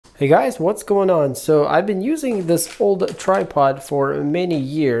Hey guys, what's going on? So I've been using this old tripod for many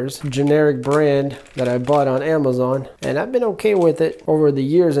years, generic brand that I bought on Amazon, and I've been okay with it over the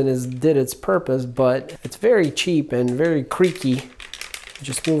years and it did its purpose, but it's very cheap and very creaky.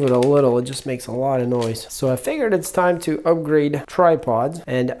 Just move it a little, it just makes a lot of noise. So I figured it's time to upgrade tripods,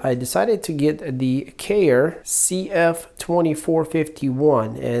 and I decided to get the Cayer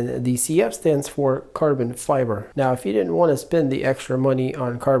CF2451, and the CF stands for carbon fiber. Now if you didn't want to spend the extra money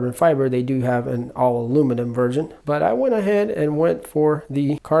on carbon fiber, they do have an all aluminum version, but I went ahead and went for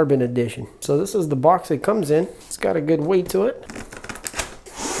the carbon edition. So this is the box it comes in. It's got a good weight to it.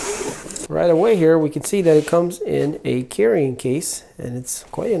 Right away here we can see that it comes in a carrying case, and it's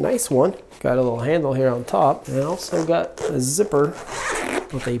quite a nice one. Got a little handle here on top, and also got a zipper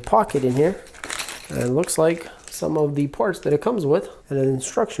with a pocket in here, and it looks like some of the parts that it comes with, and an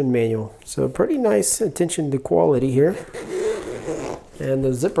instruction manual. So pretty nice attention to quality here, and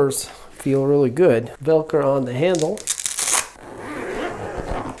the zippers feel really good. Velcro on the handle.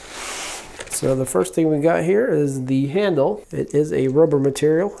 So the first thing we got here is the handle. It is a rubber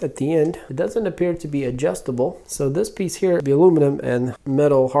material at the end. It doesn't appear to be adjustable. So this piece here, the aluminum and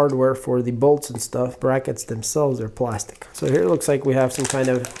metal hardware for the bolts and stuff, brackets themselves are plastic. So here it looks like we have some kind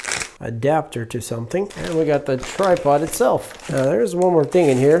of adapter to something. And we got the tripod itself. Now there's one more thing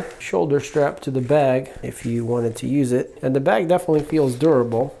in here. Shoulder strap to the bag if you wanted to use it. And the bag definitely feels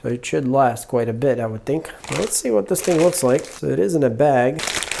durable. So it should last quite a bit, I would think. Now let's see what this thing looks like. So it is in a bag.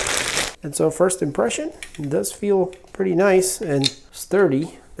 And so first impression, it does feel pretty nice and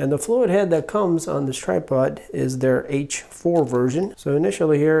sturdy. And the fluid head that comes on this tripod is their H4 version. So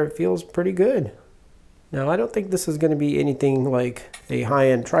initially here it feels pretty good. Now I don't think this is going to be anything like a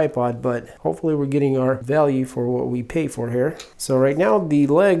high-end tripod, but hopefully we're getting our value for what we pay for here. So right now the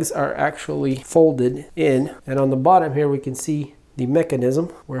legs are actually folded in, and on the bottom here we can see the mechanism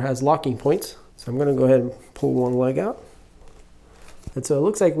where it has locking points. So I'm going to go ahead and pull one leg out. And so it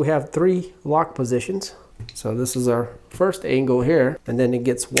looks like we have 3 lock positions. So this is our first angle here, and then it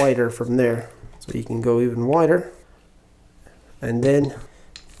gets wider from there. So you can go even wider, and then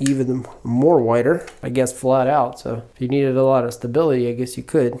even more wider, I guess flat out. So if you needed a lot of stability, I guess you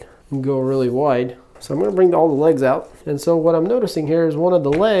could go really wide. So I'm going to bring all the legs out. And so what I'm noticing here is one of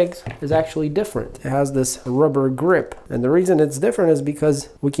the legs is actually different. It has this rubber grip. And the reason it's different is because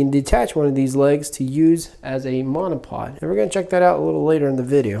we can detach one of these legs to use as a monopod. And we're going to check that out a little later in the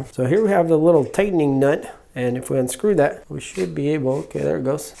video. So here we have the little tightening nut. And if we unscrew that, we should be able, okay, there it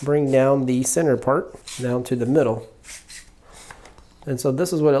goes, bring down the center part down to the middle. And so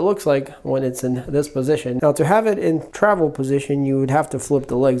this is what it looks like when it's in this position. Now to have it in travel position, you would have to flip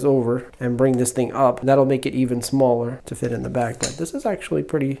the legs over and bring this thing up. That'll make it even smaller to fit in the back, but this is actually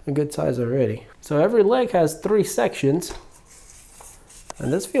pretty a good size already. So every leg has 3 sections,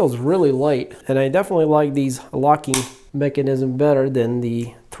 and this feels really light. And I definitely like these locking mechanism better than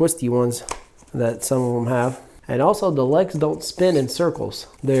the twisty ones that some of them have. And also the legs don't spin in circles,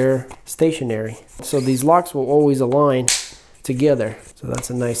 they're stationary. So these locks will always align together. So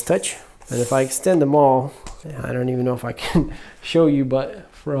that's a nice touch. And if I extend them all, I don't even know if I can show you,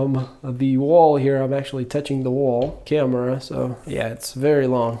 but from the wall here, I'm actually touching the wall camera. So yeah, it's very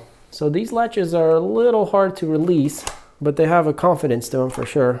long. So these latches are a little hard to release, but they have a confidence to them for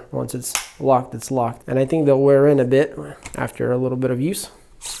sure. Once it's locked, it's locked. And I think they'll wear in a bit after a little bit of use.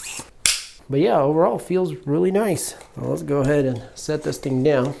 But yeah, overall feels really nice. Well, let's go ahead and set this thing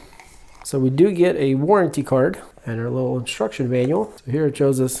down. So we do get a warranty card and our little instruction manual. So here it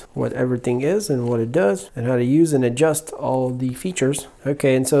shows us what everything is and what it does and how to use and adjust all of the features.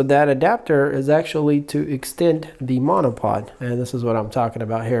 Okay, and so that adapter is actually to extend the monopod, and this is what I'm talking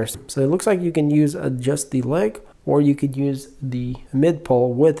about here. So it looks like you can use just the leg, or you could use the mid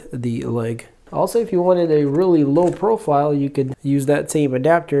pole with the leg. Also, if you wanted a really low profile, you could use that same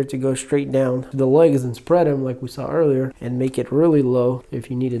adapter to go straight down the legs and spread them like we saw earlier and make it really low if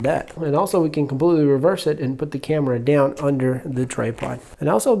you needed that. And also we can completely reverse it and put the camera down under the tripod. And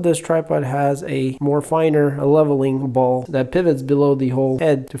also this tripod has a more finer leveling ball that pivots below the whole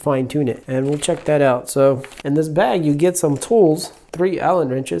head to fine tune it. And we'll check that out. So in this bag you get some tools, 3 Allen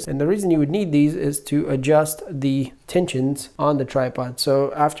wrenches, and the reason you would need these is to adjust the tensions on the tripod.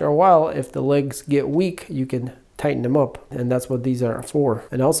 So after a while, if the legs get weak, you can tighten them up, and that's what these are for.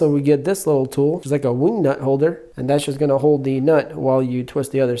 And also we get this little tool, which is like a wing nut holder, and that's just going to hold the nut while you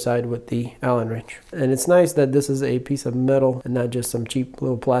twist the other side with the Allen wrench. And it's nice that this is a piece of metal and not just some cheap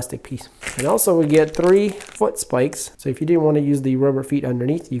little plastic piece. And also we get 3 foot spikes, so if you didn't want to use the rubber feet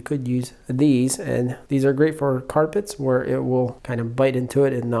underneath, you could use these, and these are great for carpets where it will kind of bite into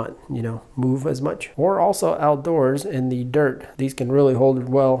it and not, you know, move as much. Or also outdoors in the dirt, these can really hold it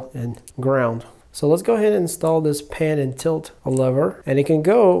well in ground. So let's go ahead and install this pan and tilt lever, and it can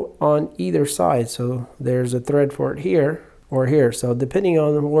go on either side. So there's a thread for it here or here. So depending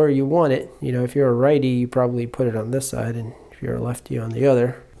on where you want it, you know, if you're a righty, you probably put it on this side, and if you're a lefty, on the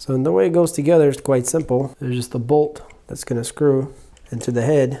other. So the way it goes together is quite simple. There's just a bolt that's going to screw into the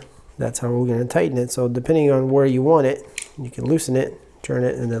head. That's how we're going to tighten it. So depending on where you want it, you can loosen it, turn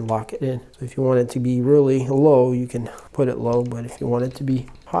it, and then lock it in. So if you want it to be really low, you can put it low, but if you want it to be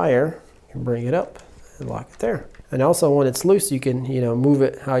higher, you can bring it up and lock it there. And also when it's loose, you can, you know, move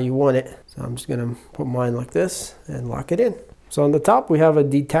it how you want it. So I'm just gonna put mine like this and lock it in. So on the top we have a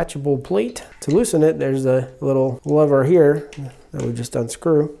detachable plate. To loosen it, there's a little lever here that we just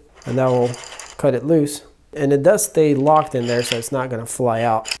unscrew, and that will cut it loose. And it does stay locked in there, so it's not gonna fly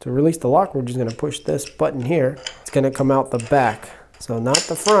out. To release the lock, we're just gonna push this button here. It's gonna come out the back. So not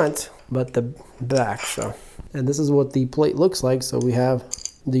the front, but the back. So, and this is what the plate looks like. So we have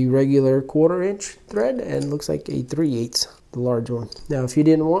the regular 1/4 inch thread, and looks like a 3/8, the large one. Now if you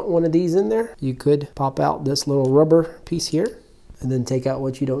didn't want one of these in there, you could pop out this little rubber piece here and then take out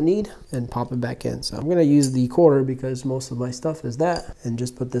what you don't need and pop it back in. So I'm gonna use the 1/4 because most of my stuff is that, and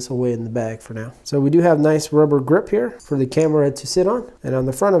just put this away in the bag for now. So we do have nice rubber grip here for the camera to sit on, and on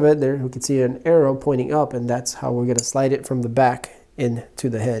the front of it there we can see an arrow pointing up, and that's how we're gonna slide it from the back into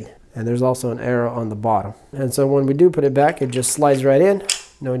the head. And there's also an arrow on the bottom. And so when we do put it back, it just slides right in.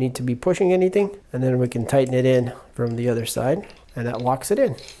 No need to be pushing anything. And then we can tighten it in from the other side, and that locks it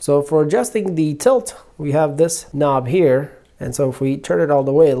in. So for adjusting the tilt, we have this knob here. And so if we turn it all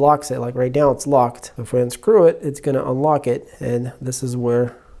the way, it locks it. Like right now it's locked. If we unscrew it, it's gonna unlock it. And this is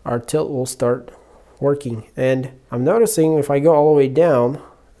where our tilt will start working. And I'm noticing if I go all the way down,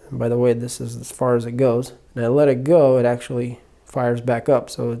 and by the way, this is as far as it goes, and I let it go, it actually fires back up.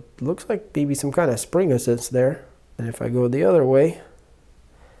 So it looks like maybe some kind of spring assist there. And if I go the other way,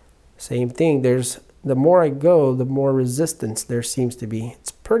 same thing. There's, the more I go, the more resistance there seems to be.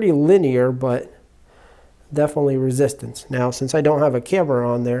 It's pretty linear, but definitely resistance. Now, since I don't have a camera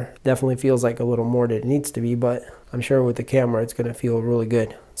on there, definitely feels like a little more than it needs to be, but I'm sure with the camera it's gonna feel really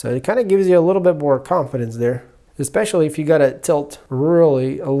good. So it kind of gives you a little bit more confidence there, especially if you got to tilt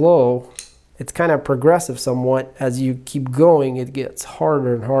really low. It's kind of progressive somewhat. As you keep going, it gets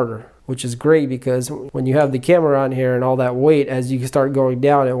harder and harder, which is great because when you have the camera on here and all that weight, as you start going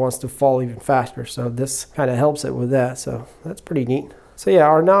down, it wants to fall even faster. So this kind of helps it with that. So that's pretty neat. So yeah,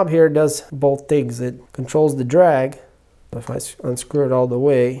 our knob here does both things. It controls the drag. If I unscrew it all the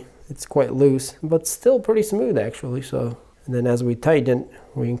way, it's quite loose, but still pretty smooth actually. So, and then as we tighten it,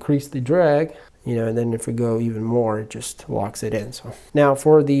 we increase the drag, you know, and then if we go even more, it just locks it in. So now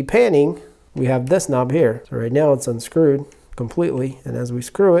for the panning, we have this knob here. So right now it's unscrewed completely, and as we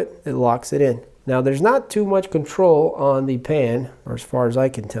screw it, it locks it in. Now there's not too much control on the pan, or as far as I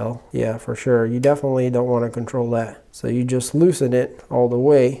can tell. Yeah, for sure. You definitely don't want to control that. So you just loosen it all the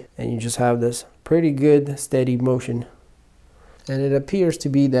way, and you just have this pretty good steady motion. And it appears to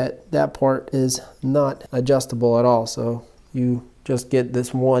be that that part is not adjustable at all. So you just get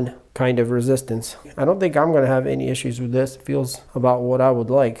this one kind of resistance. I don't think I'm going to have any issues with this. It feels about what I would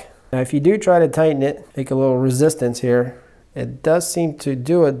like. Now if you do try to tighten it, make a little resistance here, it does seem to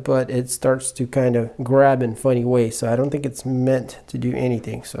do it, but it starts to kind of grab in funny ways. So I don't think it's meant to do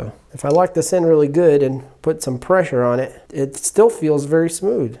anything. So if I lock this in really good and put some pressure on it, it still feels very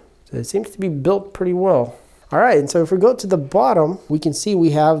smooth. So it seems to be built pretty well. All right, and so if we go to the bottom, we can see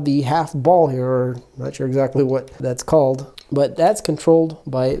we have the half ball here, or I'm not sure exactly what that's called, but that's controlled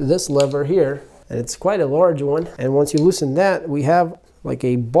by this lever here, and it's quite a large one. And once you loosen that, we have like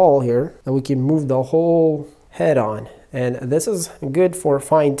a ball here that we can move the whole head on. And this is good for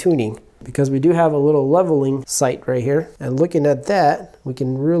fine tuning because we do have a little leveling sight right here. And looking at that, we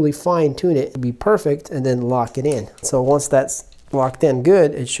can really fine tune it to be perfect and then lock it in. So once that's locked in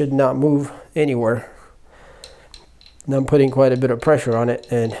good, it should not move anywhere. And I'm putting quite a bit of pressure on it,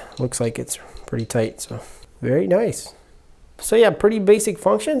 and looks like it's pretty tight. So very nice. So yeah, pretty basic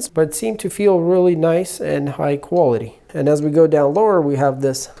functions, but seem to feel really nice and high quality. And as we go down lower, we have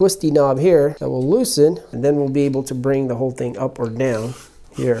this twisty knob here that will loosen, and then we'll be able to bring the whole thing up or down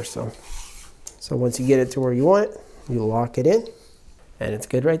here. So once you get it to where you want it, you lock it in. and it's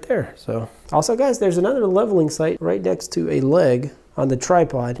good right there. So also guys, there's another leveling sight right next to a leg on the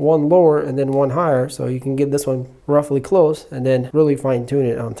tripod, one lower and then one higher, so you can get this one roughly close and then really fine tune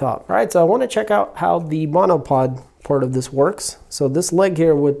it on top. All right, so I want to check out how the monopod part of this works. So this leg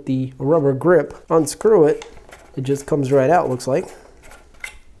here with the rubber grip, unscrew it, it just comes right out, looks like.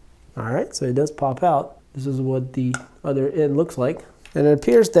 All right, so it does pop out. This is what the other end looks like. And it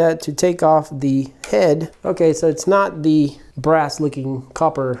appears that to take off the head, okay, so it's not the brass looking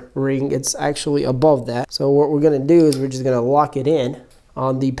copper ring, it's actually above that. So what we're gonna do is we're just gonna lock it in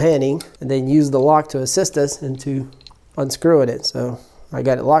on the panning and then use the lock to assist us into unscrewing it. So I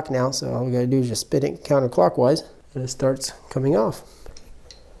got it locked now, so all we gotta do is just spin it counterclockwise and it starts coming off.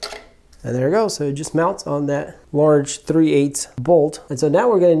 And there it goes. So it just mounts on that large 3/8 bolt. And so now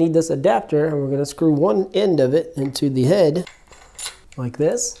we're going to need this adapter, and we're going to screw one end of it into the head like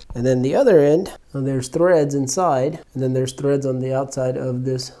this. And then the other end, and there's threads inside, and then there's threads on the outside of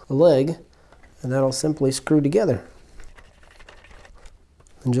this leg, and that'll simply screw together.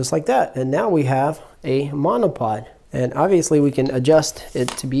 And just like that. And now we have a monopod. And obviously we can adjust it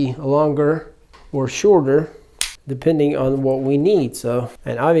to be longer or shorter depending on what we need. So,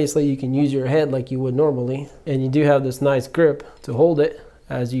 and obviously you can use your head like you would normally, and you do have this nice grip to hold it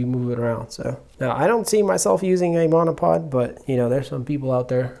as you move it around. So now I don't see myself using a monopod, but you know, there's some people out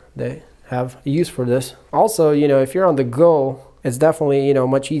there that have a use for this. Also, you know, if you're on the go, it's definitely, you know,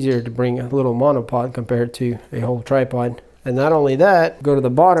 much easier to bring a little monopod compared to a whole tripod. And not only that, go to the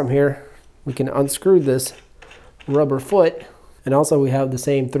bottom here, we can unscrew this rubber foot, and also we have the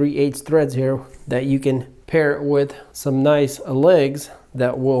same 3/8 threads here that you can pair it with some nice legs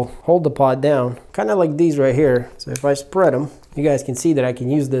that will hold the pod down, kind of like these right here. So if I spread them, you guys can see that I can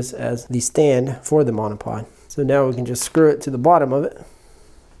use this as the stand for the monopod. So now we can just screw it to the bottom of it.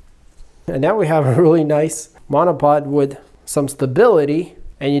 And now we have a really nice monopod with some stability,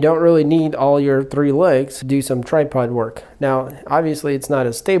 and you don't really need all your 3 legs to do some tripod work. Now, obviously it's not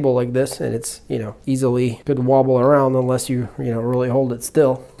as stable like this, and it's, you know, easily could wobble around unless you know, really hold it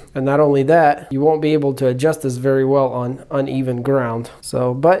still. And not only that, you won't be able to adjust this very well on uneven ground.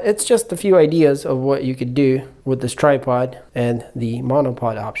 So, but it's just a few ideas of what you could do with this tripod and the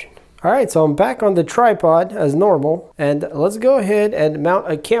monopod option. All right, so I'm back on the tripod as normal, and let's go ahead and mount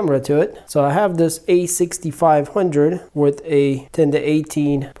a camera to it. So I have this A6500 with a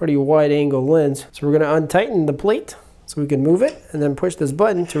 10-18 pretty wide angle lens. So we're gonna untighten the plate so we can move it and then push this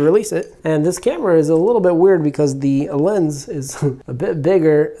button to release it. And this camera is a little bit weird because the lens is a bit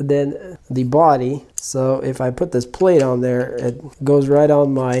bigger than the body. So if I put this plate on there, it goes right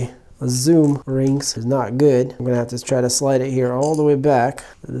on my zoom rings. It's not good. I'm gonna have to try to slide it here all the way back.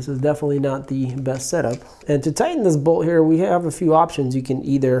 This is definitely not the best setup. And to tighten this bolt here, we have a few options. You can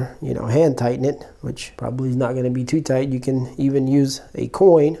either, you know, hand tighten it, which probably is not gonna be too tight. You can even use a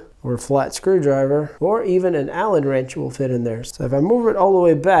coin or a flat screwdriver, or even an Allen wrench will fit in there. So if I move it all the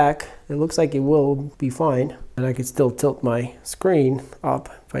way back, it looks like it will be fine. And I can still tilt my screen up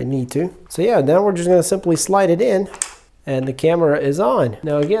if I need to. So yeah, now we're just gonna simply slide it in, and the camera is on.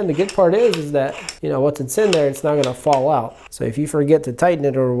 Now again, the good part is that, you know, once it's in there, it's not gonna fall out. So if you forget to tighten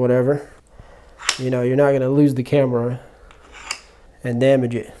it or whatever, you know, you're not gonna lose the camera and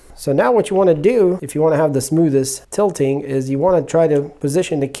damage it. So now what you want to do, if you want to have the smoothest tilting, is you want to try to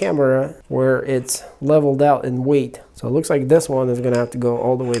position the camera where it's leveled out in weight. So it looks like this one is going to have to go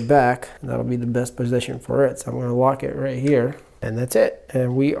all the way back, and that'll be the best position for it. So I'm going to lock it right here, and that's it.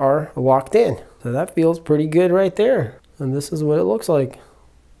 And we are locked in. So that feels pretty good right there. And this is what it looks like.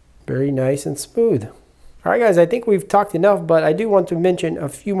 Very nice and smooth. All right guys, I think we've talked enough, but I do want to mention a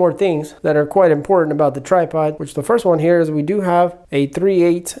few more things that are quite important about the tripod, which the first one here is we do have a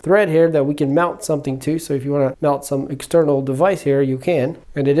 3/8 thread here that we can mount something to. So if you want to mount some external device here, you can,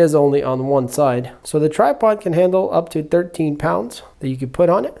 and it is only on one side. So the tripod can handle up to 13 pounds that you can put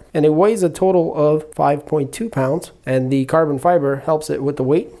on it, and it weighs a total of 5.2 pounds, and the carbon fiber helps it with the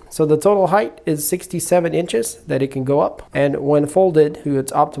weight. So the total height is 67 inches that it can go up, and when folded to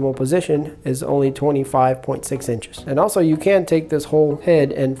its optimal position is only 25.6 inches. And also you can take this whole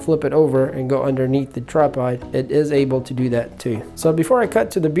head and flip it over and go underneath the tripod. It is able to do that too. So before I cut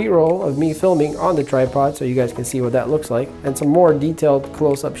to the B-roll of me filming on the tripod so you guys can see what that looks like and some more detailed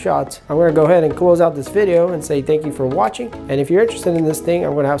close-up shots, I'm going to go ahead and close out this video and say thank you for watching. And if you're interested in this thing,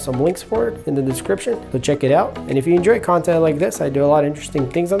 I'm going to have some links for it in the description, so check it out. And if you enjoy content like this, I do a lot of interesting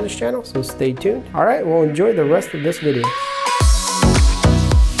things on this channel, so stay tuned. All right, well, enjoy the rest of this video.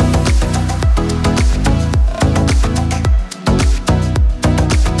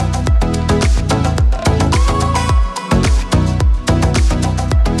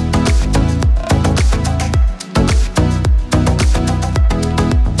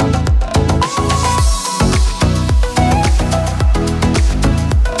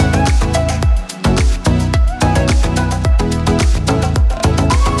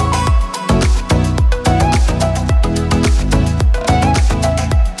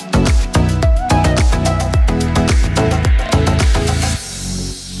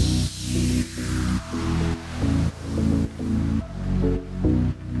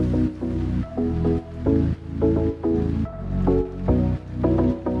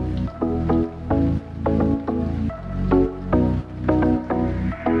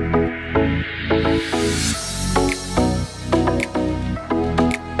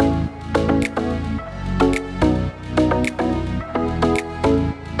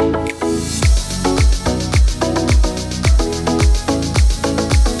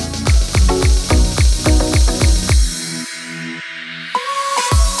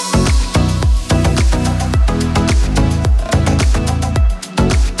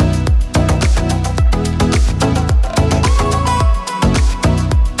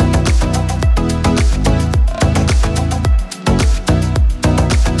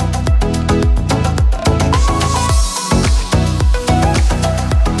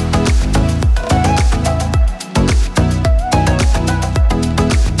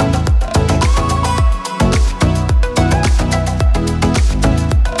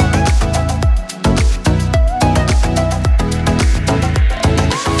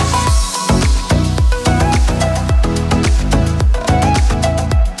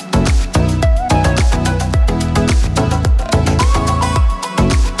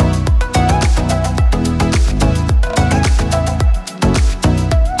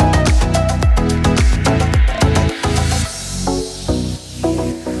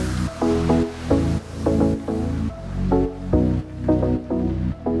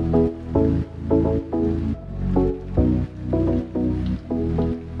 soon.